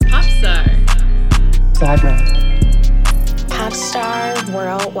Popstar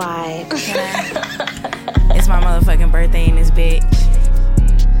worldwide. It's my motherfucking birthday in this bitch.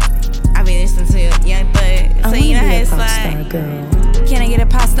 I be listening to Young Thug, so you know how it's like. Can I get a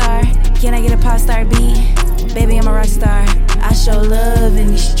pop star? Can I get a pop star beat? Baby, I'm a rock star. I show love in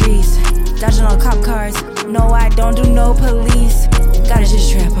these streets. Dodging all cop cars. No, I don't do no police. Gotta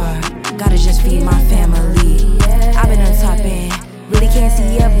just trap hard. Gotta just feed my family. I've been on top end. Really can't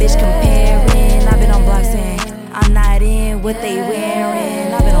see a bitch comparing. I've been on blocks and I'm not in what they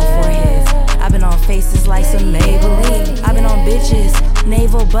wearing. I've been on foreheads. I've been on faces like some Maybelline. I've been on bitches,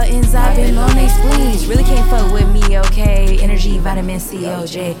 navel buttons. I've been on they spleens. Really can't fuck with me, okay? Energy, vitamin C,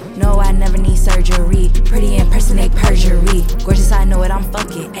 OJ. No, I never need surgery. Pretty impersonate perjury. Gorgeous, I know it, I'm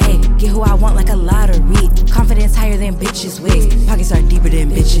fucking. Ayy, get who I want like a lottery. Confidence higher than bitches' wigs. Pockets are deeper than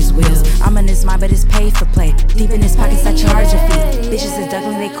bitches' wheels. I'm in this mind, but it's paid for play. Deep in his pockets, I charge a fee. Bitches is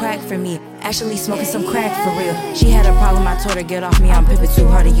ducking, they crack for me. Actually smoking some crack for real. She had a problem, I told her get off me. I'm pimping too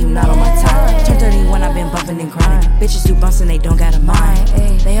hard and you not on my time. Turn 31, I've been bumping and grinding. Bitches do bumps and they don't got a mind.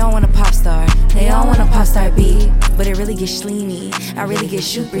 They all want a pop star, they all want a pop star beat. But it really gets slimy, I really get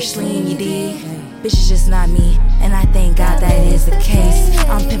super slim, you dig? Bitches just not me, and I thank God that is the case.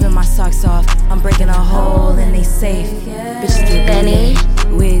 I'm pimping my socks off, I'm breaking a hole and they safe. Bitches get Benny,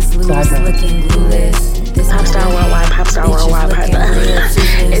 wigs loose, looking glueless. Popstar worldwide, popstar worldwide,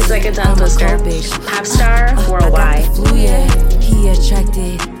 it's like a tongue twister. Popstar worldwide. He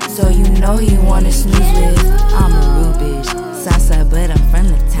attracted, so you know he wanna snooze with. I'm a rude bitch, Sasa, but I'm from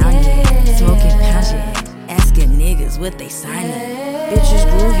the town, yeah. Smoking pounds, yeah. Asking niggas what they signing. Bitches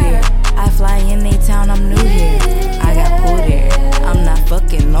grew here, I fly in they town, I'm new here. I got pulled here, I'm not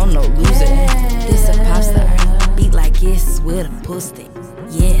fucking on no loser. This a popstar, beat like it's with a pull stick.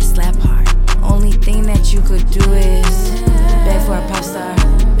 Yeah, slap hard. Only thing that you could do is beg for a pop star,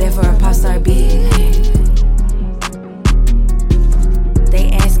 beg for a pop star beat.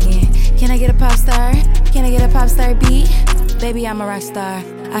 They asking, can I get a pop star? Can I get a pop star beat? Baby, I'm a rock star.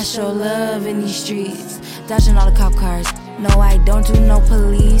 I show love in these streets, dodging all the cop cars. No, I don't do no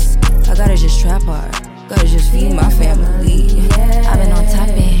police. I gotta just trap hard, gotta just feed my family. I've been on top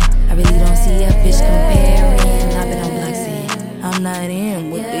end, I really don't see a bitch comparing. I've been on blocks and I'm not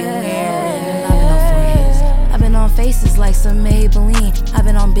in what they wearing. I've been on faces like some Maybelline. I've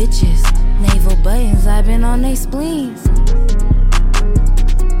been on bitches, navel buttons. I've been on they spleens.